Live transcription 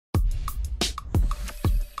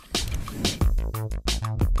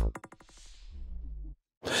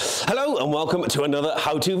Hello and welcome to another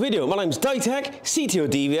how-to video. My name's Ditech, CTO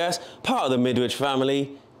DVS, part of the Midwich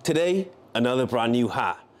family. Today, another brand new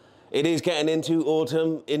hat. It is getting into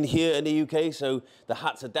autumn in here in the UK, so the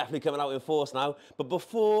hats are definitely coming out in force now. But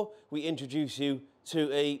before we introduce you to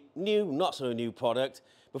a new, not so new product,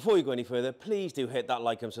 before you go any further, please do hit that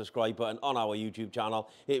like and subscribe button on our YouTube channel.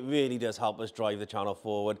 It really does help us drive the channel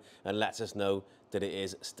forward and lets us know that it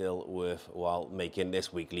is still worthwhile making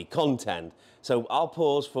this weekly content. So I'll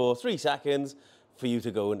pause for 3 seconds for you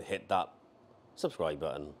to go and hit that subscribe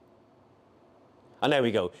button. And there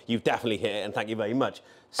we go. You've definitely hit it, and thank you very much.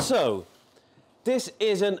 So this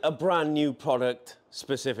isn't a brand new product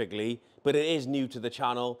specifically, but it is new to the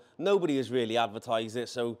channel. Nobody has really advertised it,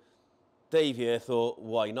 so Dave here thought,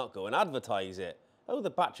 why not go and advertise it? Oh, the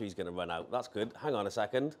battery's going to run out. That's good. Hang on a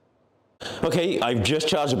second. Okay, I've just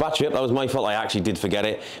charged the battery up. That was my fault. I actually did forget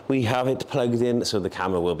it. We have it plugged in, so the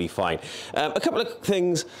camera will be fine. A couple of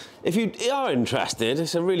things. If you are interested,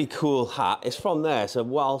 it's a really cool hat. It's from there. It's a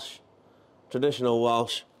Welsh, traditional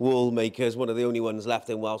Welsh wool makers. One of the only ones left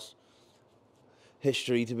in Welsh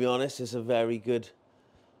history, to be honest. It's a very good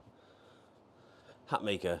hat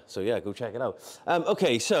maker. So yeah, go check it out.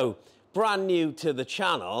 Okay, so brand new to the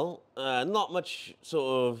channel. Not much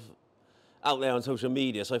sort of out there on social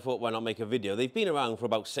media, so I thought, why not make a video? They've been around for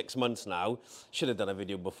about 6 months now. Should have done a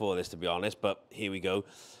video before this, to be honest, but here we go.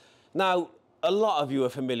 Now, a lot of you are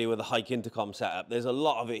familiar with the Hik Intercom setup. There's a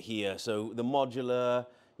lot of it here. So the modular,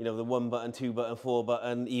 you know, the 1 button, 2 button, 4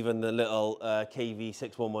 button, even the little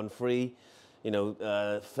KV6113, you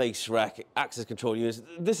know, face rec, access control units.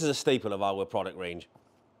 This is a staple of our product range.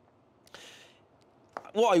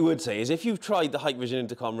 What I would say is, if you've tried the HIKVISION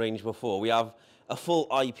Intercom range before, we have a full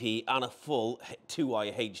IP and a full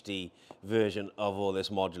 2-wire HD version of all this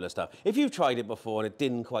modular stuff. If you've tried it before and it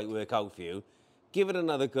didn't quite work out for you, give it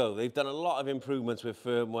another go. They've done a lot of improvements with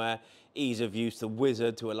firmware, ease of use, the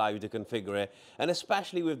wizard to allow you to configure it, and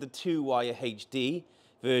especially with the 2-wire HD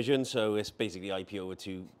version, so it's basically IP over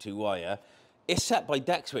 2-wire, it's set by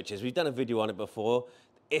deck switches. We've done a video on it before.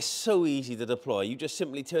 It's so easy to deploy. You just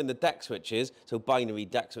simply turn the deck switches, so binary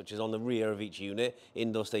deck switches on the rear of each unit,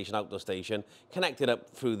 indoor station, outdoor station, connect it up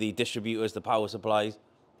through the distributors, the power supplies,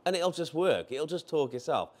 and it'll just work. It'll just talk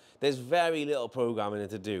itself. There's very little programming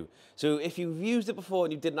to do. So if you've used it before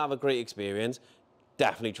and you didn't have a great experience,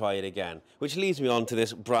 definitely try it again. Which leads me on to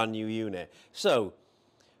this brand new unit. So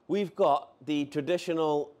we've got the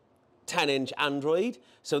traditional 10-inch Android.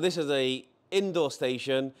 So this is a indoor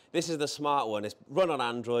station. This is the smart one. It's run on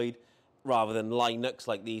Android rather than Linux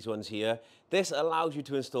like these ones here. This allows you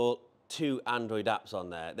to install 2 Android apps on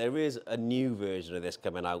there. There is a new version of this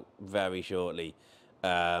coming out very shortly.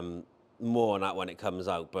 More on that when it comes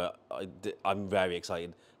out, but I'm very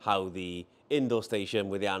excited how the indoor station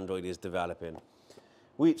with the Android is developing.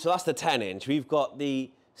 So that's the 10-inch. We've got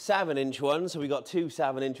the 7-inch ones. So we've got 2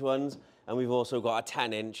 7-inch ones, and we've also got a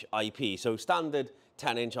 10-inch IP. So standard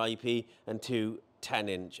 10-inch IP and 2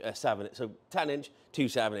 10-inch, 7, so 10-inch, 2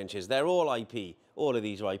 7-inches. They're all IP. All of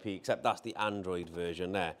these are IP, except that's the Android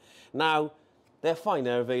version there. Now, they're fine.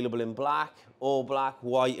 They're available in black, all black,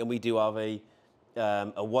 white, and we do have a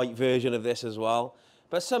white version of this as well.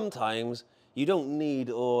 But sometimes you don't need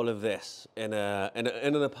all of this in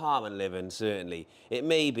an apartment living, certainly. It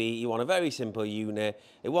may be you want a very simple unit.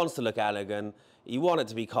 It wants to look elegant. You want it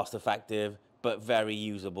to be cost effective, but very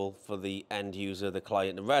usable for the end user, the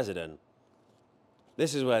client, and resident.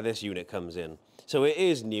 This is where this unit comes in. So it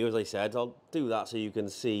is new, as I said. I'll do that so you can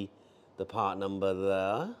see the part number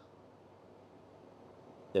there.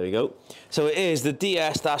 There we go. So it is the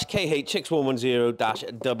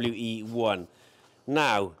DS-KH6110-WE1.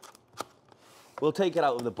 Now, we'll take it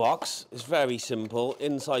out of the box. It's very simple.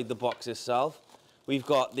 Inside the box itself, we've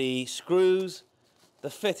got the screws,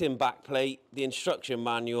 the fitting backplate, the instruction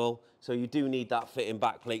manual. So you do need that fitting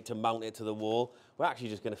backplate to mount it to the wall. We're actually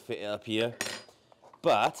just going to fit it up here.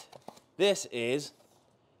 But this is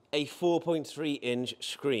a 4.3-inch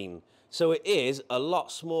screen. So it is a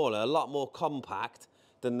lot smaller, a lot more compact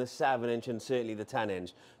than the 7-inch and certainly the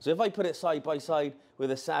 10-inch. So if I put it side by side with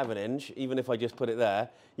a 7-inch, even if I just put it there,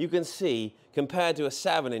 you can see, compared to a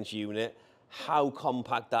 7-inch unit, how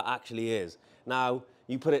compact that actually is. Now,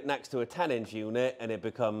 you put it next to a 10-inch unit and it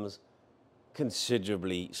becomes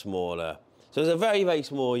considerably smaller. So it's a very, very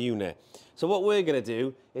small unit. So what we're going to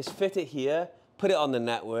do is fit it here, put it on the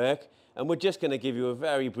network, and we're just going to give you a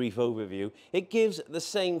very brief overview. It gives the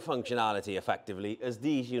same functionality effectively as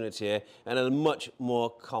these units here and a much more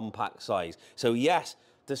compact size. So yes,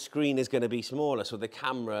 the screen is going to be smaller, so the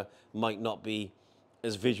camera might not be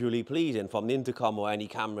as visually pleasing from the intercom or any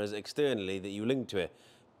cameras externally that you link to it,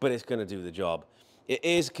 but it's going to do the job. It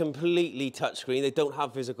is completely touchscreen. They don't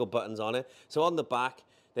have physical buttons on it. So on the back,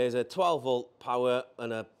 there's a 12-volt power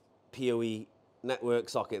and a PoE network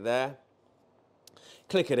socket there.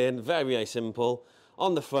 Click it in, very, very simple.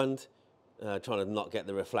 On the front, trying to not get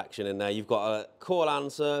the reflection in there, you've got a call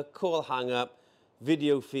answer, call hang up,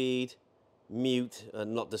 video feed, mute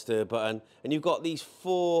and not disturb button, and you've got these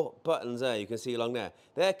 4 buttons there, you can see along there.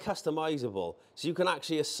 They're customizable, so you can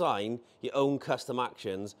actually assign your own custom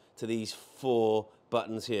actions to these 4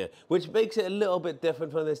 buttons here, which makes it a little bit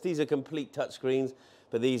different from this. These are complete touchscreens,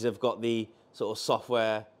 but these have got the sort of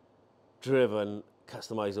software driven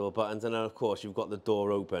customizable buttons, and then of course you've got the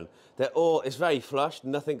door open. It's very flush,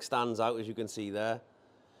 nothing stands out, as you can see there.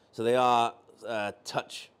 So they are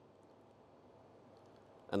touch,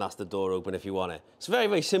 and that's the door open if you want it. It's a very,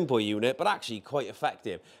 very simple unit, but actually quite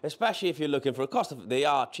effective, especially if you're looking for a cost. They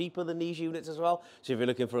are cheaper than these units as well, so if you're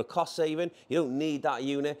looking for a cost saving, you don't need that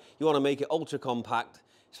unit. You want to make it ultra compact,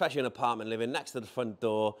 especially in apartment living, next to the front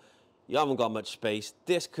door. You haven't got much space.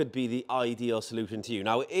 This could be the ideal solution to you.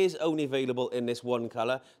 Now, it is only available in this one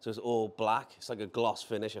color, so it's all black. It's like a gloss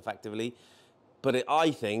finish, effectively. But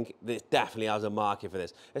I think it definitely has a market for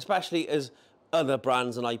this, especially as other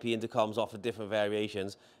brands and IP intercoms offer different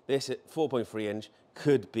variations. This 4.3 inch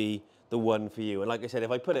could be the one for you. And like I said,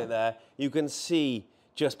 if I put it there, you can see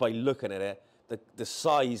just by looking at it, the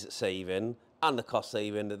size saving and the cost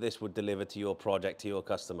saving that this would deliver to your project, to your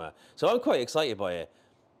customer. So I'm quite excited by it.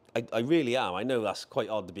 I really am. I know that's quite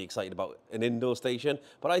odd to be excited about an indoor station,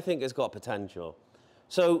 but I think it's got potential.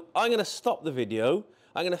 So I'm going to stop the video.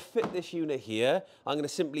 I'm going to fit this unit here. I'm going to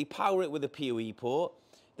simply power it with a PoE port.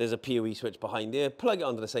 There's a PoE switch behind here. Plug it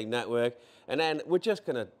onto the same network. And then we're just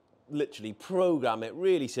going to literally program it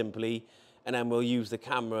really simply. And then we'll use the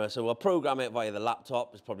camera. So we'll program it via the laptop.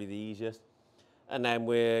 It's probably the easiest. And then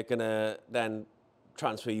we're going to then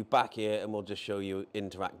transfer you back here, and we'll just show you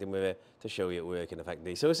interacting with it to show you it working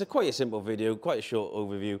effectively. So it's quite a simple video, quite a short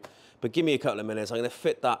overview, but give me a couple of minutes. I'm going to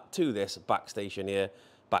fit that to this back station here,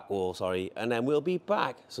 back wall, sorry, and then we'll be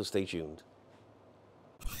back, so stay tuned.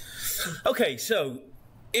 Okay, so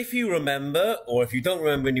if you remember, or if you don't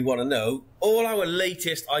remember and you want to know, all our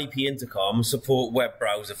latest IP intercoms support web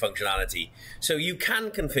browser functionality. So you can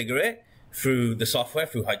configure it through the software,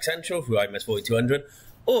 through Hike Central, through IMS 4200,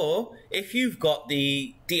 or if you've got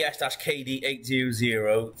the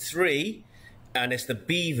DS-KH6110-WE1 and it's the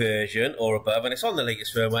B version or above and it's on the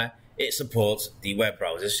latest firmware, it supports the web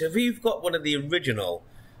browser. So if you've got one of the original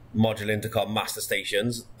modular intercom master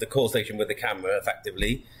stations, the call station with the camera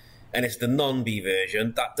effectively, and it's the non-B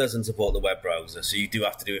version, that doesn't support the web browser, so you do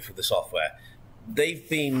have to do it through the software. They've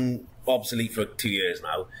been obsolete for 2 years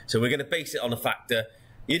now, so we're going to base it on the factor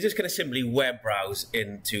you're just going to simply web browse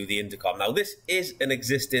into the intercom. Now, this is an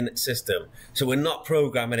existing system, so we're not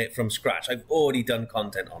programming it from scratch. I've already done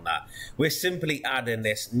content on that. We're simply adding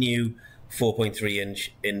this new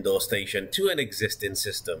 4.3-inch indoor station to an existing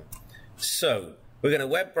system. So we're going to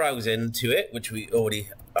web browse into it, which we already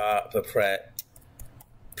are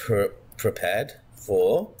prepared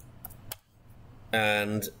for.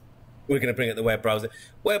 And we're going to bring up the web browser.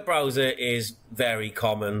 Web browser is very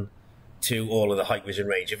common to all of the Hikvision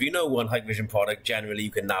range. If you know one Hikvision product, generally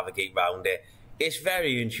you can navigate around it. It's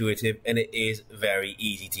very intuitive and it is very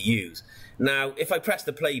easy to use. Now, if I press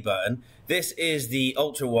the play button, this is the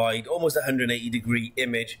ultra-wide, almost 180-degree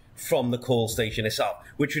image from the call station itself,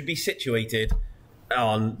 which would be situated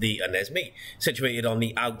on the, and there's me, situated on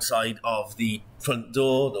the outside of the front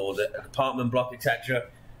door or the apartment block, etc.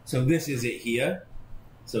 So this is it here.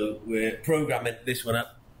 So we're programming this one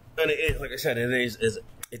up, and it is, like I said, it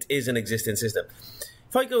is an existing system.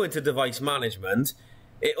 If I go into device management,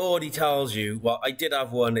 it already tells you, well, I did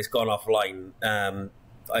have one, it's gone offline.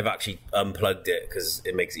 I've actually unplugged it because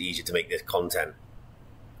it makes it easier to make this content.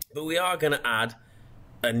 But we are going to add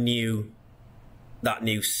that new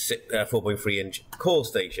 4.3-inch call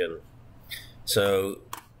station. So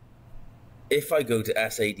if I go to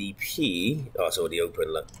SADP, oh, it's already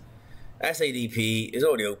open, look. SADP is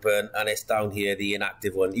already open and it's down here, the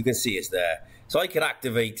inactive one. You can see it's there. So I can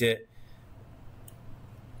activate it.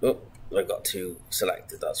 Oh, I've got two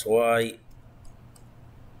selected, that's why.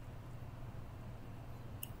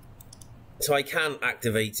 So I can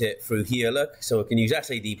activate it through here, look. So I can use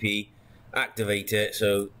SADP, activate it.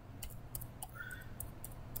 So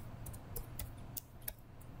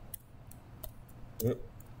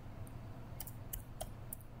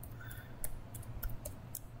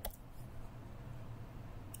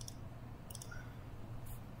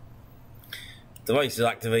device is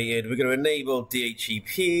activated. We're going to enable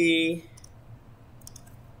DHCP.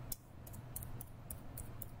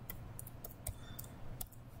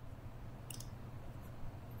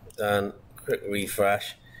 Done. Quick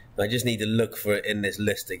refresh. I just need to look for it in this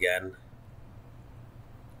list again.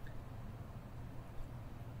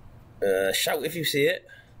 Shout if you see it,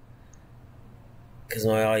 because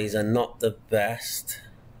my eyes are not the best.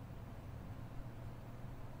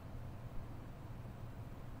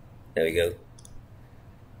 There we go.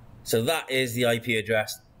 So that is the IP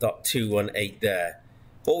address .218 there.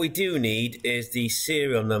 What we do need is the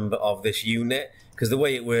serial number of this unit, because the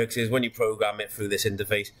way it works is when you program it through this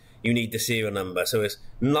interface, you need the serial number. So it's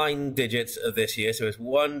 9 digits of this here. So it's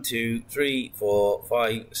 1, 2, 3, 4,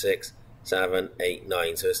 5, 6, 7, 8,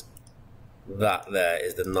 9. So it's that there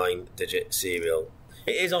is the 9-digit serial.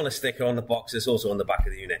 It is on a sticker on the box. It's also on the back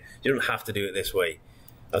of the unit. You don't have to do it this way.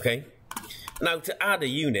 Okay. Now to add a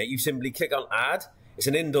unit, you simply click on add. It's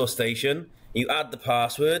an indoor station. You add the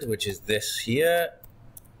password, which is this here.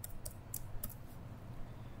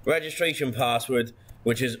 Registration password,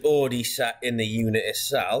 which is already set in the unit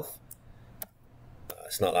itself.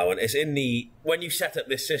 It's not that one. It's in the, when you set up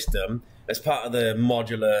this system, as part of the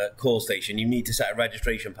modular call station, you need to set a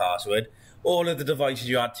registration password. All of the devices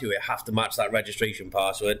you add to it have to match that registration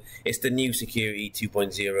password. It's the new Security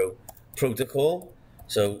 2.0 protocol.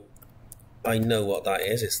 So I know what that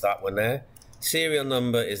is. It's that one there. Serial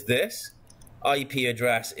number is this. IP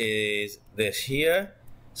address is this here.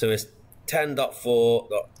 So it's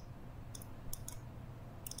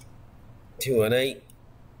 10.4.218.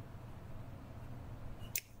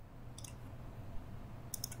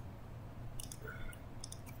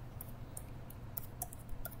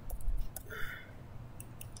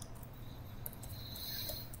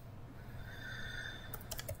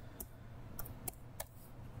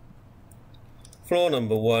 Floor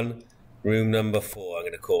number 1, room number 4, I'm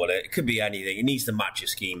going to call it. It could be anything. It needs to match your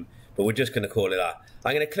scheme, but we're just going to call it that.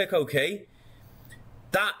 I'm going to click OK.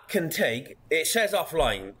 That can take, it says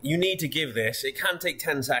offline. You need to give this. It can take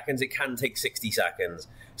 10 seconds. It can take 60 seconds.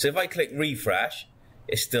 So if I click refresh,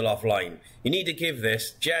 it's still offline. You need to give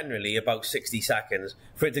this generally about 60 seconds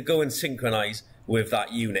for it to go and synchronize with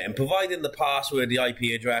that unit. And providing the password, the IP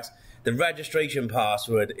address, the registration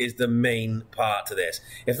password is the main part to this.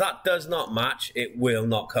 If that does not match, it will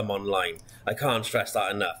not come online. I can't stress that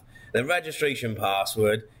enough. The registration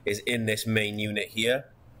password is in this main unit here.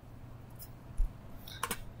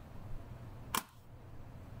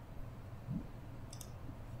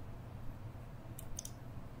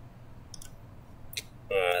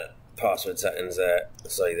 Password settings there,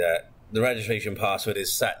 say there. The registration password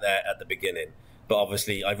is set there at the beginning, but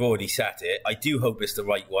obviously I've already set it. I do hope it's the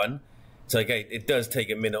right one. So again, it does take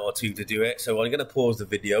a minute or two to do it. So I'm going to pause the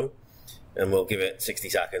video and we'll give it 60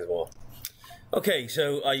 seconds more. Okay,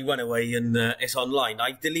 so I went away and it's online.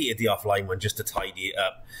 I deleted the offline one just to tidy it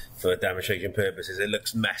up for demonstration purposes. It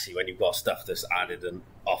looks messy when you've got stuff that's added and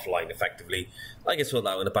offline effectively. I can sort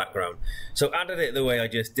that out in the background. So added it the way I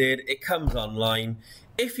just did. It comes online.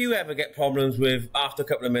 If you ever get problems with, after a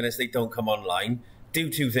couple of minutes, they don't come online, do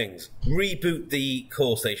two things. Reboot the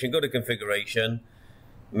call station, go to configuration,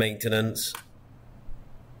 maintenance,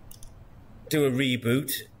 do a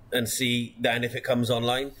reboot and see then if it comes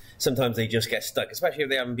online. Sometimes they just get stuck, especially if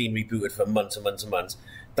they haven't been rebooted for months and months and months.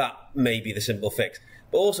 That may be the simple fix.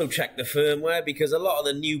 But also check the firmware, because a lot of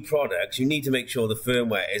the new products, you need to make sure the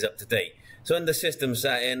firmware is up to date. So under system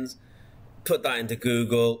settings, put that into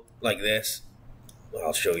Google like this.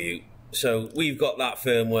 I'll show you. So we've got that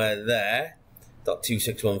firmware there,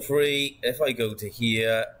 .2613. If I go to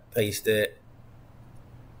here, paste it,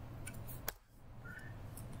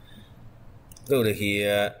 go to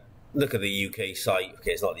here, look at the UK site.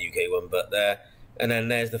 Okay, it's not the UK one, but there. And then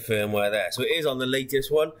there's the firmware there. So it is on the latest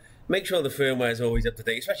one. Make sure the firmware is always up to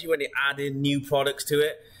date, especially when you add in new products to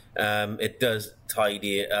it. It does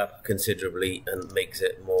tidy it up considerably and makes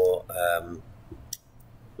it more,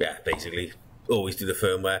 yeah, basically always do the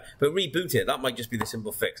firmware. But reboot it. That might just be the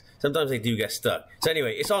simple fix. Sometimes they do get stuck. So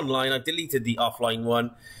anyway, it's online. I've deleted the offline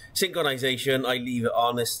one. Synchronization, I leave it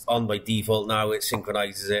on. It's on by default now. It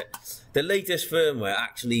synchronizes it. The latest firmware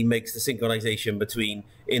actually makes the synchronization between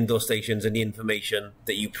indoor stations and the information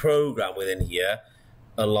that you program within here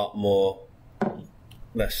a lot more,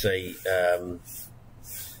 let's say,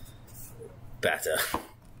 better.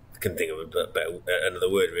 I can think of another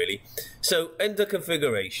word really. So under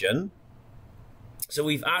configuration, so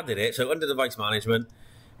we've added it. So under device management,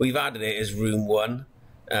 we've added it as room 1.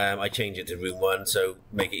 I change it to room 1, so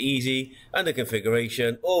make it easy. Under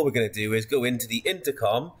configuration, all we're going to do is go into the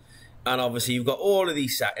intercom, and obviously you've got all of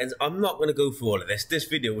these settings. I'm not going to go through all of this. This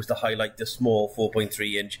video was to highlight the small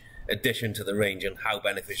 4.3-inch addition to the range and how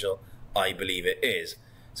beneficial I believe it is.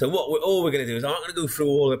 So all we're going to do is I'm not going to go through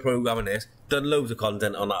all the programming this. Done loads of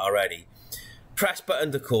content on that already. press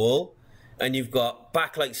button to call, and you've got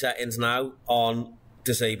backlight settings now on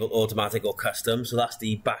disable, automatic or custom. So that's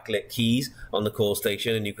the backlit keys on the call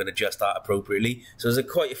station, and you can adjust that appropriately. So there's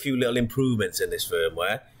quite a few little improvements in this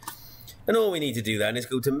firmware. And all we need to do then is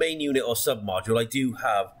go to main unit or sub module. I do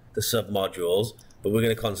have the sub modules, but we're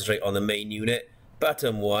going to concentrate on the main unit.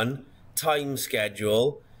 Button 1, time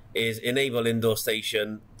schedule, is enable indoor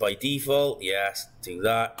station by default. Yes, do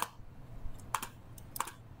that.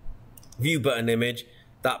 View button image,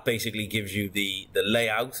 that basically gives you the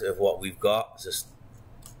layout of what we've got. Just,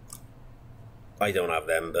 I don't have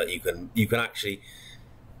them, but you can actually,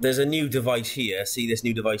 there's a new device here. See this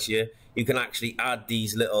new device here? You can actually add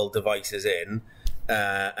these little devices in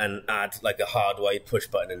and add like a hardwired push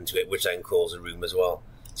button into it, which then calls a room as well.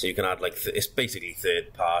 So you can add like, it's basically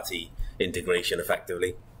third-party integration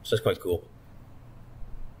effectively. So it's quite cool.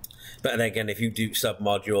 But then again, if you do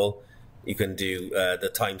sub-module, you can do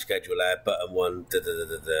the time scheduler, button 1,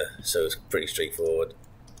 so it's pretty straightforward.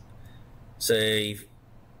 Save.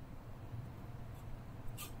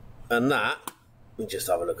 And that, let me just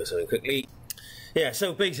have a look at something quickly. Yeah,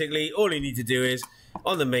 so basically all you need to do is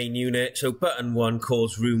on the main unit, so button 1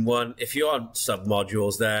 calls room 1. If you're on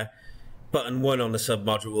sub-modules there, button 1 on the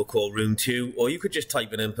sub-module will call room 2, or you could just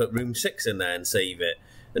type in and put room 6 in there and save it.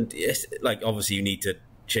 And it's, like, obviously you need to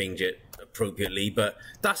change it appropriately, but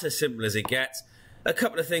that's as simple as it gets. A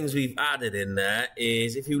couple of things we've added in there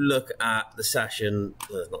is if you look at the session,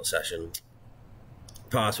 not session,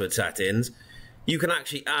 password settings, you can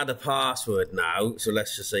actually add a password now. So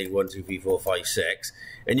let's just say 1, 2, 3, 4, 5, 6,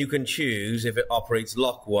 and you can choose if it operates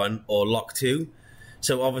lock 1 or lock 2.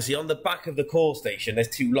 So obviously on the back of the call station, there's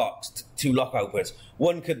two lock outputs.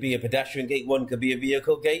 One could be a pedestrian gate, one could be a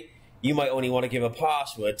vehicle gate. You might only want to give a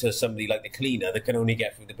password to somebody like the cleaner that can only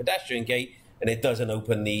get through the pedestrian gate, and it doesn't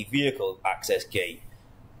open the vehicle access gate.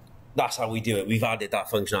 That's how we do it. We've added that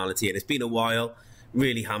functionality, and it's been a while,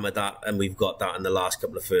 really hammered that, and we've got that in the last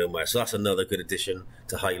couple of firmware. So that's another good addition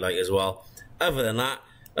to highlight as well. Other than that,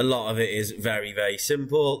 a lot of it is very, very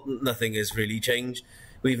simple. Nothing has really changed.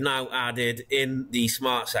 We've now added in the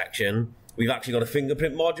smart section, we've actually got a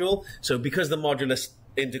fingerprint module. So because the modular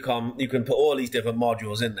intercom, you can put all these different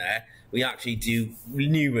modules in there, we actually do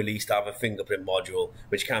new release to have a fingerprint module,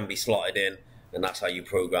 which can be slotted in, and that's how you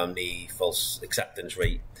program the false acceptance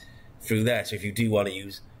rate through there. So if you do want to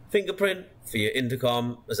use fingerprint for your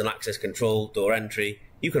intercom as an access control door entry,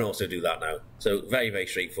 you can also do that now. So very, very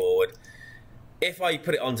straightforward. If I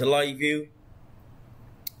put it onto live view,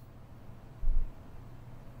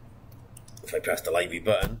 if I press the live view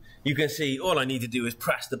button, you can see all I need to do is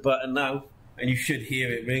press the button now, and you should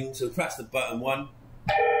hear it ring. So press the button 1.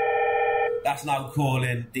 That's now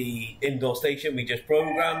calling the indoor station we just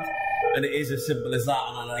programmed, and it is as simple as that.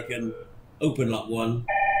 And then I can open lock 1.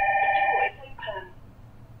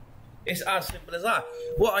 It's as simple as that.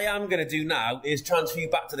 What I am going to do now is transfer you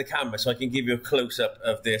back to the camera so I can give you a close-up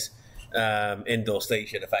of this indoor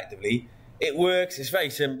station effectively. It works, it's very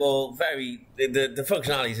simple, the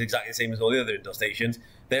functionality is exactly the same as all the other indoor stations.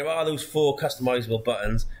 There are those 4 customizable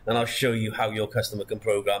buttons, and I'll show you how your customer can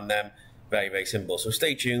program them. Very, very simple. So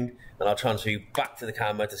stay tuned, and I'll transfer you back to the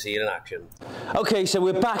camera to see it in action. Okay, so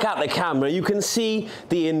we're back at the camera. You can see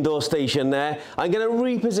the indoor station there. I'm going to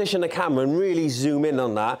reposition the camera and really zoom in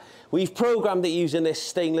on that. We've programmed it using this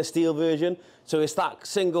stainless steel version, so it's that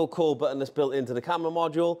single call button that's built into the camera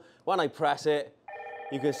module. When I press it,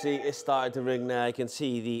 you can see it started to ring there. You can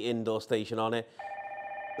see the indoor station on it.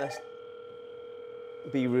 Let's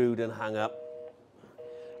be rude and hang up.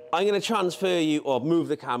 I'm going to transfer you, or move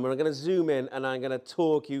the camera. I'm going to zoom in, and I'm going to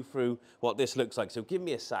talk you through what this looks like. So give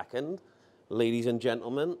me a second, ladies and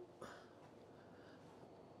gentlemen.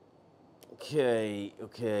 Okay.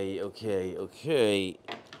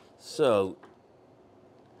 So,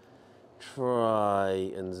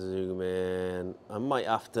 try and zoom in. I might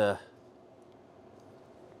have to...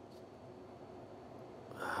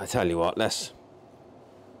 I tell you what, let's...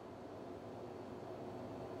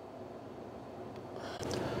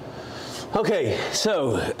 Okay,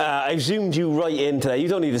 so I've zoomed you right into there. You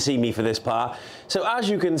don't need to see me for this part. So as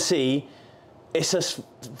you can see, it's just,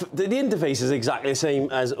 the interface is exactly the same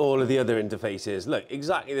as all of the other interfaces. Look,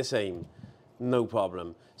 exactly the same, no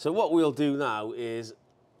problem. So what we'll do now is,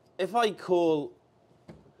 if I call,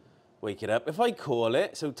 wake it up, if I call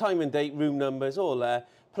it, so time and date, room numbers, all there,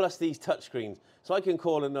 plus these touchscreens. So I can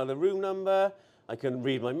call another room number, I can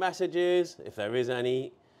read my messages, if there is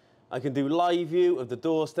any. I can do live view of the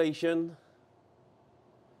door station.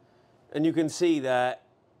 And you can see there,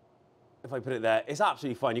 if I put it there, it's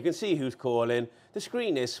absolutely fine. You can see who's calling. The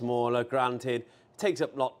screen is smaller, granted. It takes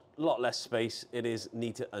up a lot less space. It is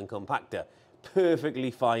neater and compacter.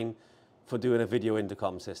 perfectly fine for doing a video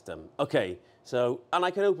intercom system. Okay, so, and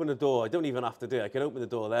I can open the door. I don't even have to do it. I can open the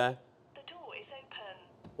door there. The door is open.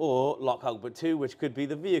 Or lock output 2, which could be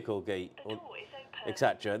the vehicle gate, The door is open.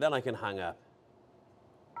 etc. Then I can hang up.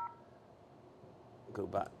 Go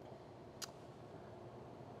back.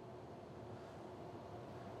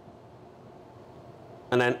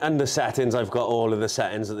 And then under settings, I've got all of the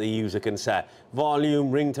settings that the user can set.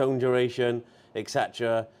 Volume, ringtone duration,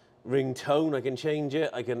 etc. Ringtone, I can change it.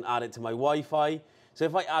 I can add it to my Wi-Fi. So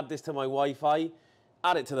if I add this to my Wi-Fi,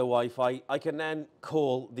 add it to the Wi-Fi, I can then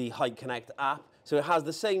call the Hik-Connect app. So it has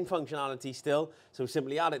the same functionality still. So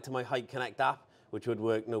simply add it to my Hik-Connect app, which would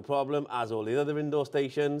work no problem, as all the other indoor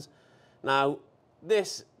stations. Now,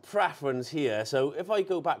 this preference here, so if I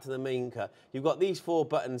go back to the main cut, you've got these 4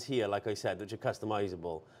 buttons here, like I said, which are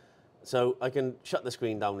customizable. So I can shut the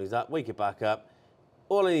screen down, use that, wake it back up.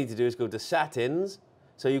 All I need to do is go to settings.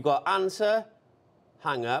 So you've got answer,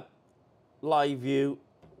 hang up, live view,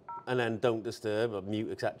 and then don't disturb or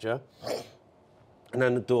mute, etc. And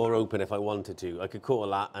then the door open if I wanted to. I could call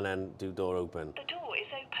that and then do door open. The door is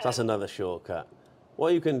open. So that's another shortcut.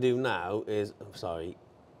 What you can do now is, oh, sorry,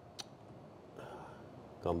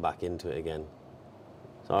 gone back into it again.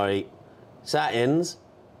 Sorry, settings,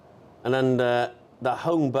 and under the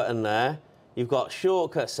home button there, you've got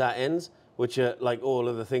shortcut settings, which are like all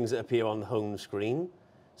of the things that appear on the home screen.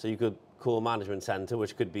 So you could call management center,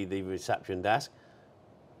 which could be the reception desk.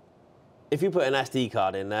 If you put an SD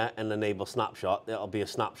card in there and enable snapshot, it'll be a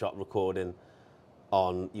snapshot recording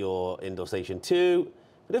on your indoor station 2.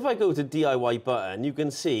 But if I go to DIY button, you can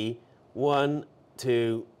see 1,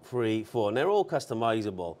 2, 3, 4, and they're all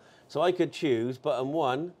customizable. So I could choose button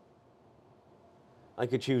 1, I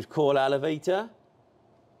could choose call elevator,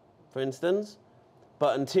 for instance.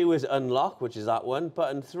 Button 2 is unlock, which is that one.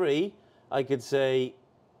 Button 3, I could say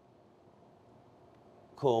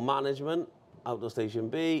call management, outdoor station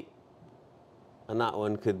B, and that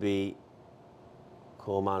one could be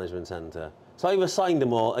call management center. So I've assigned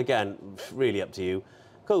them all, again, really up to you.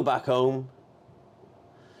 Go back home.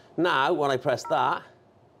 Now, when I press that,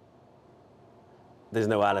 there's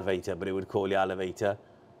no elevator, but it would call the elevator.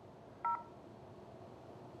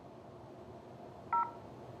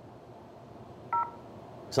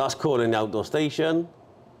 So that's calling the outdoor station.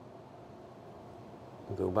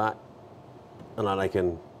 Go back, and then I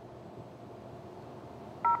can,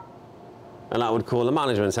 and that would call the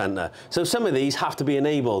management center. So some of these have to be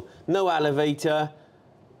enabled. No elevator.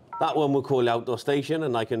 That one will call the outdoor station,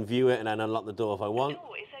 and I can view it and then unlock the door if I want. The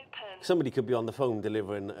door is open. Somebody could be on the phone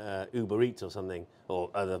delivering Uber Eats or something,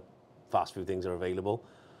 or other fast food things are available.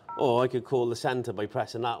 Or I could call the center by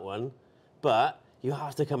pressing that one, but you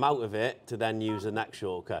have to come out of it to then use the next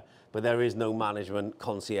shortcut. But there is no management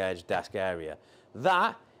concierge desk area.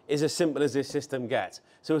 That is as simple as this system gets.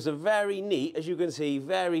 So it's a very neat, as you can see,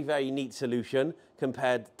 very, very neat solution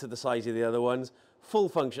compared to the size of the other ones.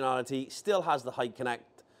 Full functionality, still has the Hik-Connect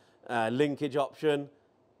linkage option,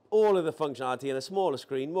 all of the functionality in a smaller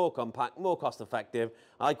screen, more compact, more cost effective.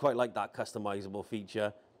 I quite like that customizable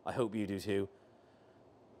feature. I hope you do too.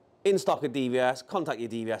 In stock at DVS, contact your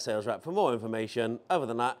DVS sales rep for more information. Other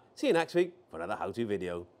than that, see you next week for another how-to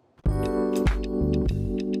video.